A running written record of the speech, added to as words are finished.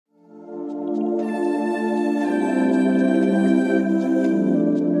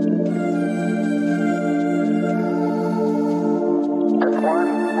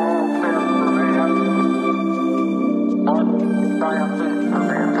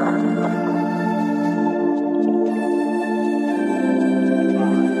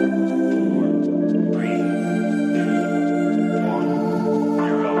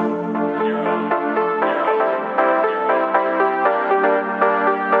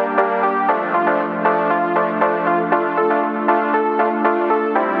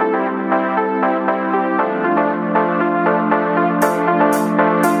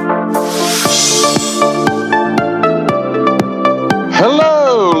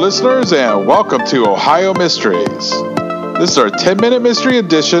listeners, and welcome to Ohio Mysteries. This is our 10-minute mystery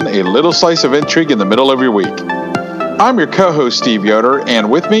edition, a little slice of intrigue in the middle of your week. I'm your co-host, Steve Yoder,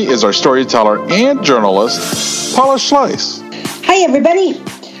 and with me is our storyteller and journalist, Paula Schleiss. Hi, everybody.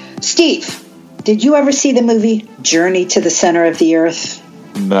 Steve, did you ever see the movie Journey to the Center of the Earth?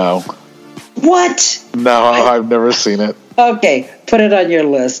 No. What? No, I've never seen it. Okay, put it on your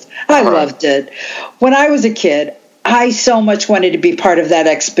list. I loved it. When I was a kid, I so much wanted to be part of that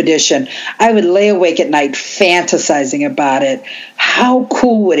expedition. I would lay awake at night fantasizing about it. How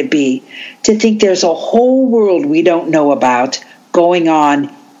cool would it be to think there's a whole world we don't know about going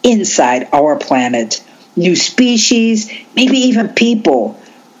on inside our planet? New species, maybe even people.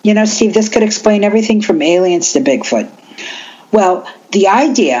 You know, Steve, this could explain everything from aliens to Bigfoot. Well, the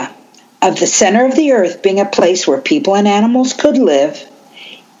idea of the center of the earth being a place where people and animals could live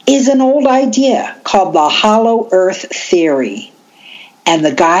is an old idea called the hollow earth theory. And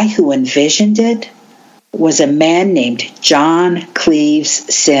the guy who envisioned it was a man named John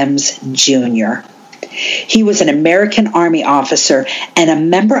Cleves Symmes, Jr. He was an American Army officer and a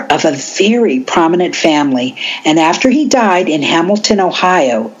member of a very prominent family. And after he died in Hamilton,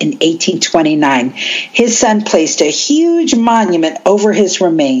 Ohio in 1829, his son placed a huge monument over his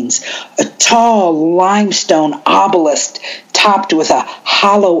remains, a tall limestone obelisk topped with a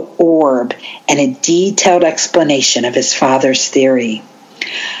hollow orb and a detailed explanation of his father's theory.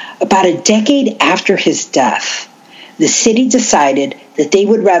 About a decade after his death, the city decided that they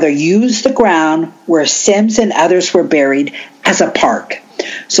would rather use the ground where Symmes and others were buried as a park.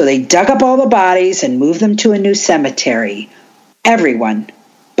 So they dug up all the bodies and moved them to a new cemetery. Everyone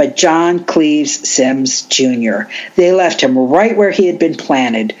but John Cleves Symmes, Jr. They left him right where he had been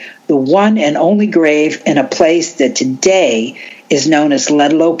planted, the one and only grave in a place that today is known as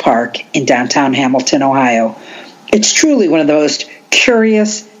Ludlow Park in downtown Hamilton, Ohio. It's truly one of the most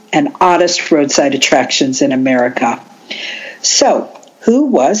curious and oddest roadside attractions in America. So, who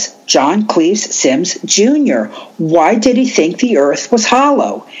was John Cleves Symmes, Jr.? Why did he think the earth was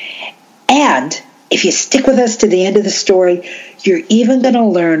hollow? And if you stick with us to the end of the story, you're even going to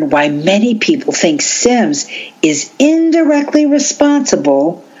learn why many people think Symmes is indirectly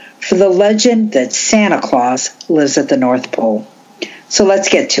responsible for the legend that Santa Claus lives at the North Pole. So let's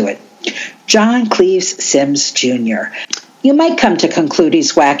get to it. John Cleves Symmes, Jr. You might come to conclude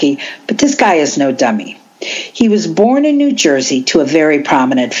he's wacky, but this guy is no dummy. He was born in New Jersey to a very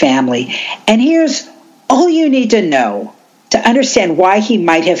prominent family, and here's all you need to know to understand why he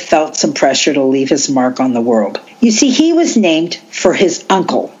might have felt some pressure to leave his mark on the world. You see, he was named for his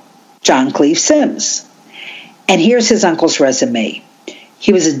uncle, John Cleves Symmes. And here's his uncle's resume.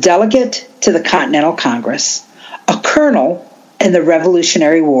 He was a delegate to the Continental Congress, a colonel in the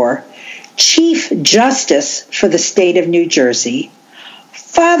Revolutionary War, Chief Justice for the state of New Jersey,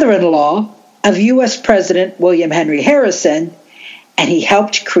 father-in-law of U.S. President William Henry Harrison, and he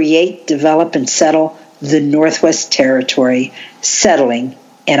helped create, develop, and settle the Northwest Territory, settling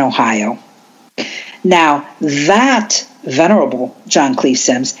in Ohio. Now, that venerable John Cleves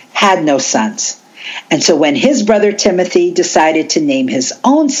Symmes had no sons. And so when his brother Timothy decided to name his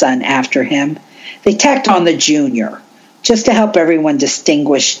own son after him, they tacked on the junior, just to help everyone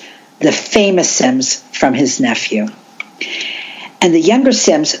distinguish the famous Symmes from his nephew. And the younger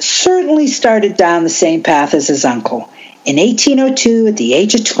Symmes certainly started down the same path as his uncle. In 1802, at the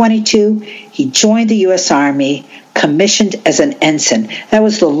age of 22, he joined the U.S. Army, commissioned as an ensign. That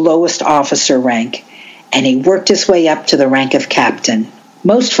was the lowest officer rank. And he worked his way up to the rank of captain.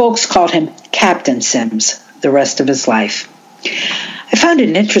 Most folks called him Captain Symmes the rest of his life. I found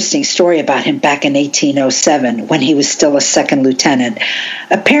an interesting story about him back in 1807 when he was still a second lieutenant.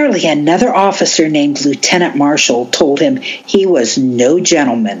 Apparently, another officer named Lieutenant Marshall told him he was no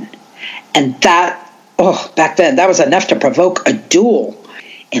gentleman. And back then, that was enough to provoke a duel.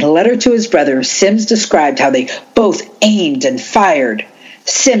 In a letter to his brother, Symmes described how they both aimed and fired.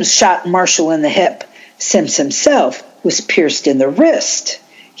 Symmes shot Marshall in the hip. Symmes himself was pierced in the wrist.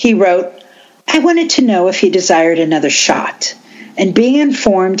 He wrote, "I wanted to know if he desired another shot, and being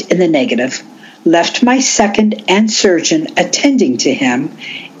informed in the negative, left my second and surgeon attending to him,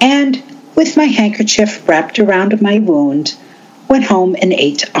 and, with my handkerchief wrapped around my wound, went home and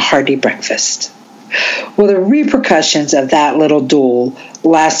ate a hearty breakfast." Well, the repercussions of that little duel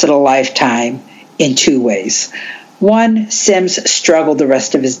lasted a lifetime in two ways. One, Symmes struggled the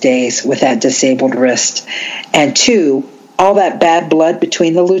rest of his days with that disabled wrist. And two, all that bad blood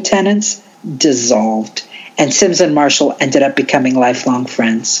between the lieutenants dissolved. And Symmes and Marshall ended up becoming lifelong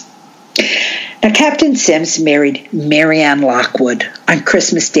friends. Now, Captain Symmes married Marianne Lockwood on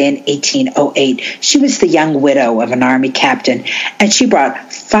Christmas Day in 1808. She was the young widow of an Army captain, and she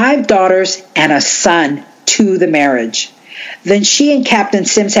brought 5 daughters and a son to the marriage. Then she and Captain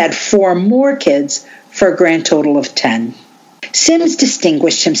Symmes had 4 more kids for a grand total of 10. Symmes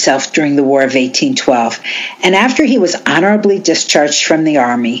distinguished himself during the War of 1812, and after he was honorably discharged from the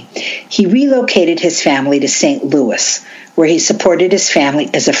Army, he relocated his family to St. Louis, where he supported his family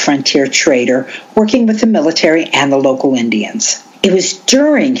as a frontier trader, working with the military and the local Indians. It was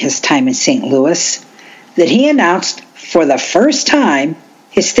during his time in St. Louis that he announced for the first time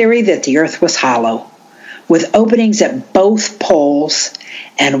his theory that the earth was hollow, with openings at both poles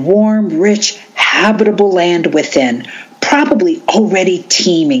and warm, rich, habitable land within, probably already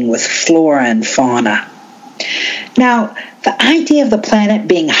teeming with flora and fauna. Now, the idea of the planet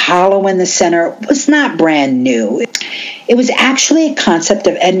being hollow in the center was not brand new. It was actually a concept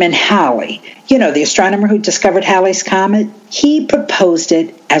of Edmund Halley, the astronomer who discovered Halley's Comet. He proposed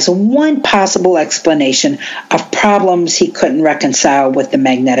it as one possible explanation of problems he couldn't reconcile with the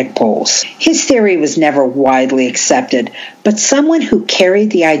magnetic poles. His theory was never widely accepted, but someone who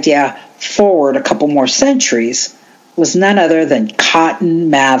carried the idea forward a couple more centuries was none other than Cotton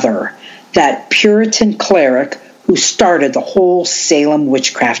Mather, that Puritan cleric who started the whole Salem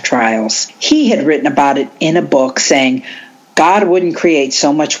witchcraft trials. He had written about it in a book saying, God wouldn't create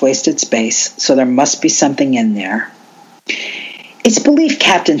so much wasted space, so there must be something in there. It's believed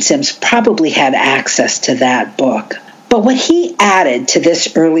Captain Symmes probably had access to that book. But what he added to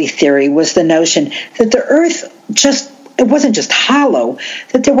this early theory was the notion that the Earth it wasn't just hollow,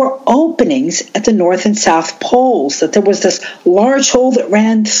 that there were openings at the north and south poles, that there was this large hole that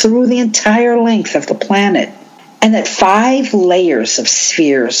ran through the entire length of the planet, and that 5 layers of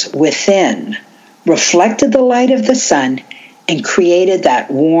spheres within reflected the light of the sun and created that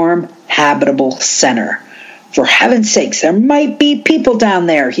warm, habitable center. For heaven's sakes, there might be people down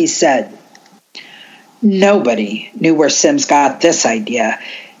there, he said. Nobody knew where Symmes got this idea.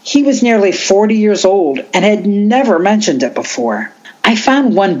 He was nearly 40 years old and had never mentioned it before. I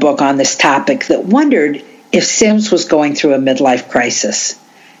found one book on this topic that wondered if Symmes was going through a midlife crisis.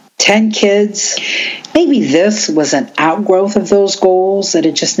 10 kids. Maybe this was an outgrowth of those goals that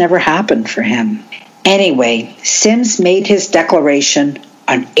had just never happened for him. Anyway, Symmes made his declaration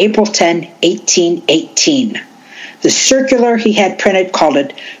on April 10, 1818. The circular he had printed called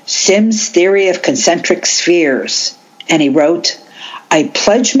it Symmes' Theory of Concentric Spheres, and he wrote, I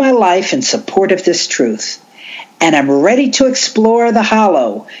pledge my life in support of this truth, and am ready to explore the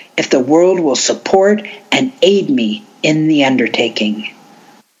hollow if the world will support and aid me in the undertaking.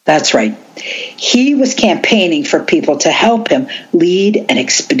 That's right. He was campaigning for people to help him lead an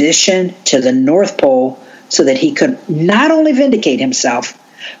expedition to the North Pole so that he could not only vindicate himself,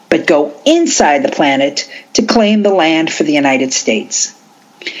 but go inside the planet to claim the land for the United States.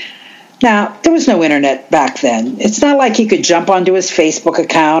 Now, there was no internet back then. It's not like he could jump onto his Facebook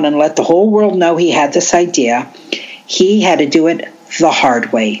account and let the whole world know he had this idea. He had to do it the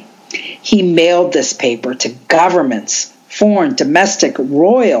hard way. He mailed this paper to governments, foreign, domestic,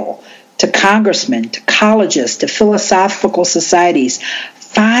 royal, to congressmen, to colleges, to philosophical societies,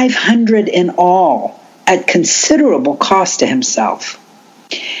 500 in all, at considerable cost to himself.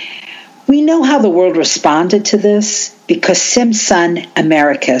 We know how the world responded to this because Symmes' son,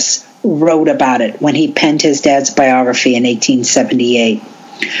 Americus, wrote about it when he penned his dad's biography in 1878.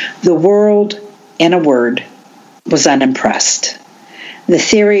 The world, in a word, was unimpressed. The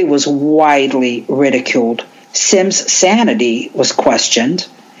theory was widely ridiculed. Symmes' sanity was questioned,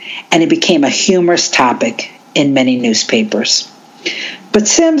 and it became a humorous topic in many newspapers. But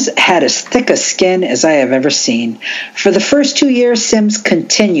Symmes had as thick a skin as I have ever seen. For the first 2 years, Symmes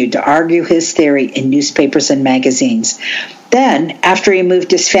continued to argue his theory in newspapers and magazines. Then, after he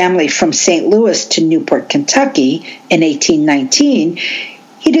moved his family from St. Louis to Newport, Kentucky in 1819,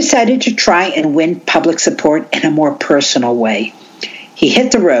 he decided to try and win public support in a more personal way. He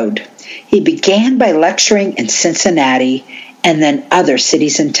hit the road. He began by lecturing in Cincinnati and then other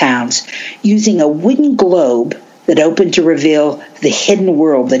cities and towns, using a wooden globe that opened to reveal the hidden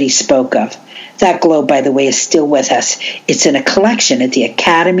world that he spoke of. That globe, by the way, is still with us. It's in a collection at the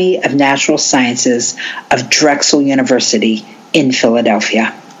Academy of Natural Sciences of Drexel University in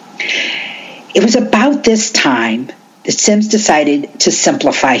Philadelphia. It was about this time that Symmes decided to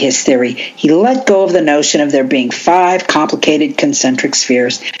simplify his theory. He let go of the notion of there being 5 complicated concentric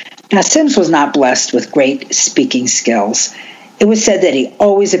spheres. Now, Symmes was not blessed with great speaking skills. It was said that he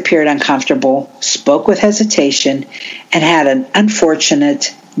always appeared uncomfortable, spoke with hesitation, and had an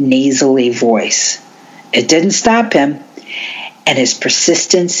unfortunate, nasally voice. It didn't stop him, and his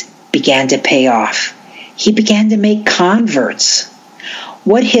persistence began to pay off. He began to make converts.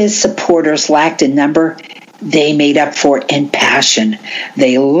 What his supporters lacked in number, they made up for in passion.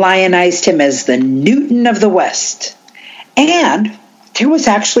 They lionized him as the Newton of the West. And there was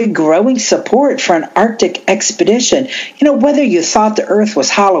actually growing support for an Arctic expedition. Whether you thought the Earth was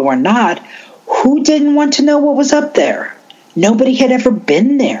hollow or not, who didn't want to know what was up there? Nobody had ever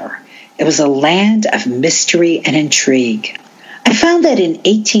been there. It was a land of mystery and intrigue. I found that in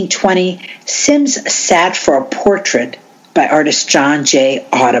 1820, Symmes sat for a portrait by artist John J.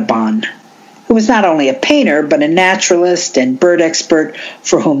 Audubon, who was not only a painter, but a naturalist and bird expert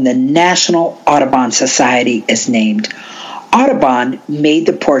for whom the National Audubon Society is named. Audubon made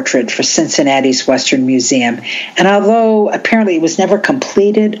the portrait for Cincinnati's Western Museum, and although apparently it was never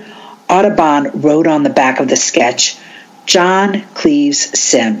completed, Audubon wrote on the back of the sketch, "John Cleves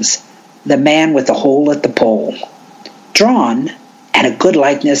Symmes, the man with the hole at the pole." Drawn, and a good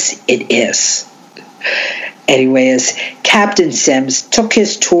likeness it is. Anyway, as Captain Symmes took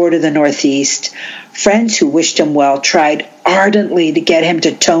his tour to the Northeast, friends who wished him well tried ardently to get him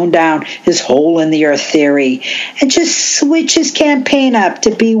to tone down his hole-in-the-earth theory and just switch his campaign up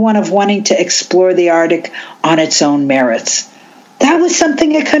to be one of wanting to explore the Arctic on its own merits. That was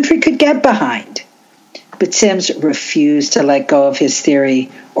something a country could get behind. But Symmes refused to let go of his theory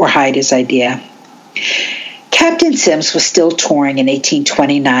or hide his idea. Captain Symmes was still touring in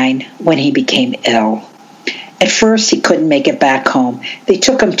 1829 when he became ill. At first, he couldn't make it back home. They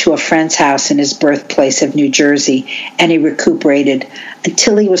took him to a friend's house in his birthplace of New Jersey, and he recuperated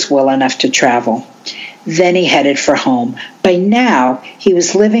until he was well enough to travel. Then he headed for home. By now, he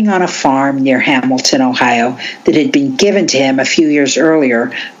was living on a farm near Hamilton, Ohio, that had been given to him a few years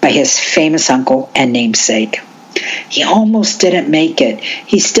earlier by his famous uncle and namesake. He almost didn't make it.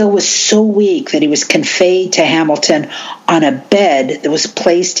 He still was so weak that he was conveyed to Hamilton on a bed that was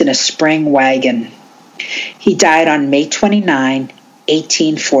placed in a spring wagon. He died on May 29,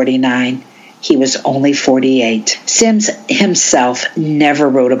 1849. He was only 48. Symmes himself never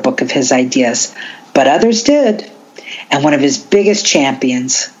wrote a book of his ideas, but others did. And one of his biggest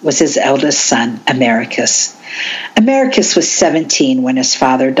champions was his eldest son, Americus. Americus was 17 when his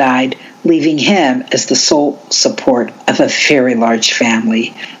father died, leaving him as the sole support of a very large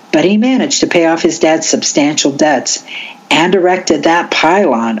family. But he managed to pay off his dad's substantial debts and erected that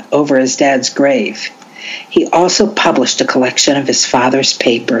pylon over his dad's grave. He also published a collection of his father's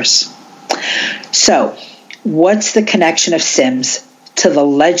papers. So, what's the connection of Symmes to the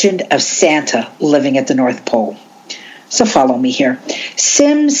legend of Santa living at the North Pole? So follow me here.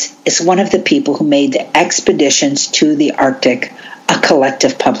 Symmes is one of the people who made the expeditions to the Arctic a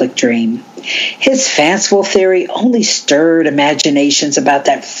collective public dream. His fanciful theory only stirred imaginations about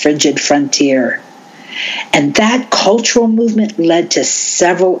that frigid frontier. And that cultural movement led to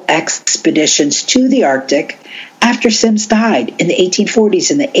several expeditions to the Arctic after Symmes died in the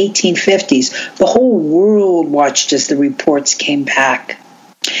 1840s and the 1850s. The whole world watched as the reports came back.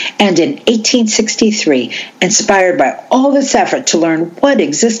 And in 1863, inspired by all this effort to learn what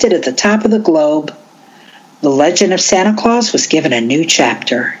existed at the top of the globe, the legend of Santa Claus was given a new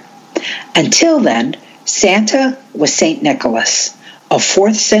chapter. Until then, Santa was St. Nicholas, a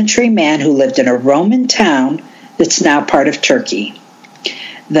 4th century man who lived in a Roman town that's now part of Turkey.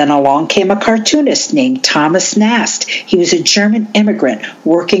 Then along came a cartoonist named Thomas Nast. He was a German immigrant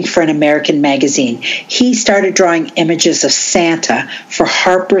working for an American magazine. He started drawing images of Santa for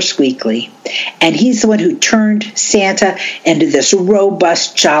Harper's Weekly, and he's the one who turned Santa into this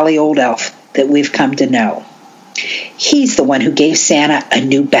robust, jolly old elf that we've come to know. He's the one who gave Santa a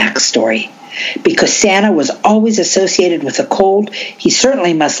new backstory. Because Santa was always associated with the cold, he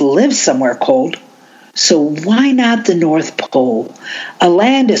certainly must live somewhere cold. So why not the North Pole, a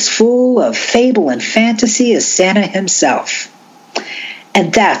land as full of fable and fantasy as Santa himself?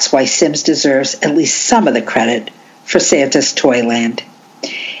 And that's why Symmes deserves at least some of the credit for Santa's Toyland.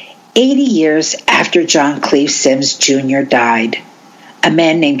 80 years after John Cleves Symmes Jr. died, a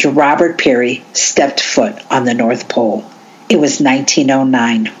man named Robert Peary stepped foot on the North Pole. It was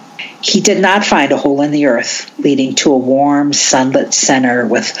 1909. He did not find a hole in the earth leading to a warm, sunlit center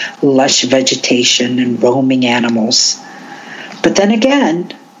with lush vegetation and roaming animals. But then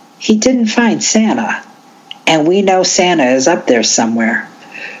again, he didn't find Santa, and we know Santa is up there somewhere.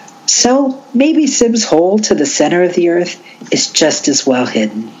 So maybe Symmes' hole to the center of the earth is just as well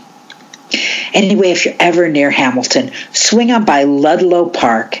hidden. Anyway, if you're ever near Hamilton, swing on by Ludlow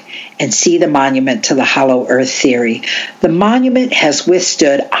Park and see the monument to the hollow earth theory. The monument has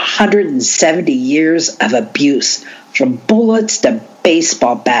withstood 170 years of abuse, from bullets to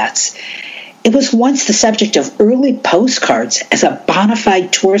baseball bats. It was once the subject of early postcards as a bona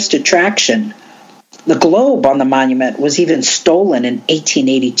fide tourist attraction. The globe on the monument was even stolen in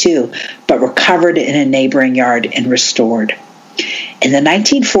 1882, but recovered in a neighboring yard and restored. In the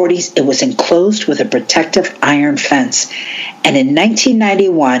 1940s, it was enclosed with a protective iron fence, and in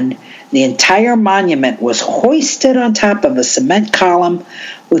 1991, the entire monument was hoisted on top of a cement column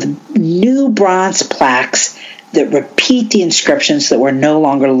with new bronze plaques that repeat the inscriptions that were no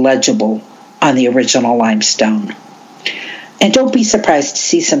longer legible on the original limestone. And don't be surprised to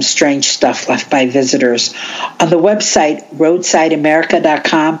see some strange stuff left by visitors. On the website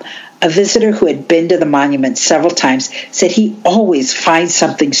roadsideamerica.com, a visitor who had been to the monument several times said he always finds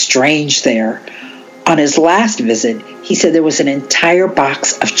something strange there. On his last visit, he said there was an entire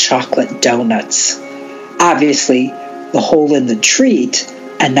box of chocolate donuts. Obviously, the hole in the treat,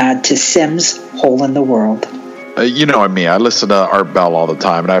 a nod to Symmes' Hole in the World. You know me, I listen to Art Bell all the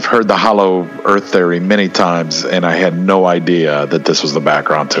time, and I've heard the hollow earth theory many times, and I had no idea that this was the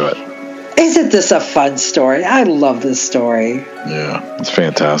background to it. Isn't this a fun story? I love this story. Yeah, it's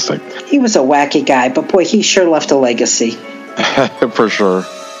fantastic. He was a wacky guy, but boy, he sure left a legacy. For sure.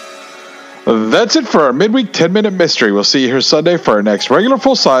 That's it for our midweek 10-minute mystery. We'll see you here Sunday for our next regular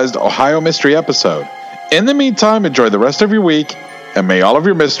full-sized Ohio Mystery episode. In the meantime, enjoy the rest of your week, and may all of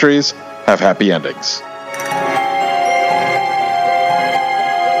your mysteries have happy endings.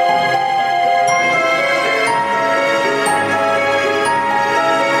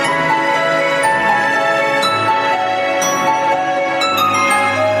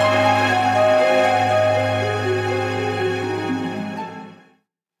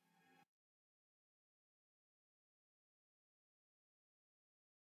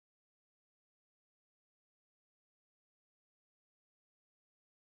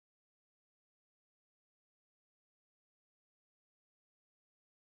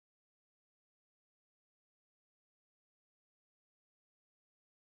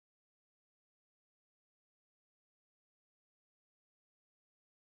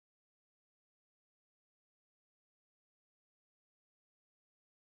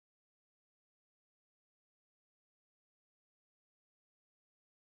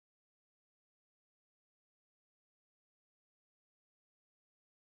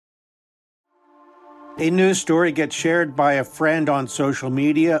 A news story gets shared by a friend on social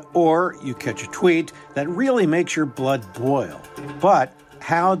media, or you catch a tweet that really makes your blood boil. But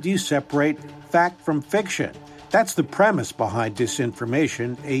how do you separate fact from fiction? That's the premise behind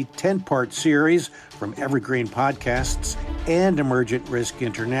Disinformation, a 10-part series from Evergreen Podcasts and Emergent Risk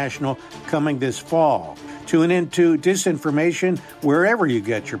International coming this fall. Tune into Disinformation wherever you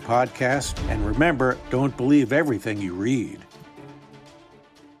get your podcasts, and remember, don't believe everything you read.